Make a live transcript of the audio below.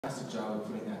Fantastic job of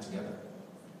putting that together.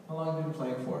 How long have you been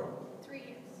playing for? 3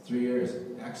 years. 3 years.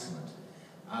 Excellent.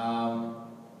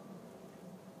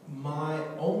 My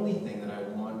only thing that I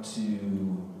want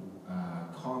to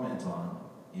comment on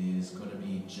is going to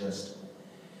be just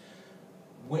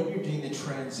when you're doing the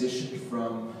transition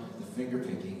from the finger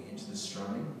picking into the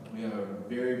strumming, we have a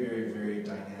very, very, very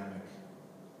dynamic,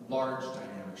 large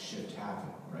dynamic shift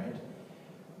happening, right?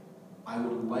 I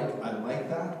like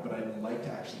that, but I'd like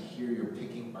to actually hear your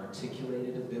picking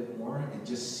articulated a bit more. It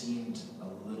just seemed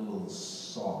a little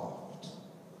soft.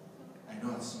 I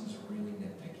know it seems really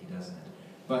nitpicky, doesn't it?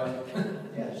 But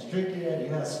yeah, strictly at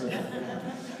yes for that.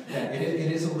 yeah,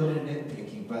 it is a little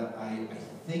nitpicky, but I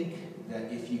think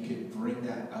that if you could bring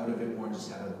that out a bit more and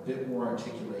just have a bit more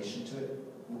articulation to it,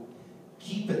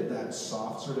 keep it that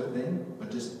soft sort of thing,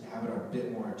 but just have it a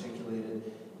bit more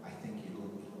articulated, I think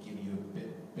it'll give you a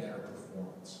bit better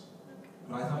performance.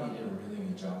 But I thought you did a really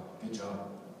good job. Good job.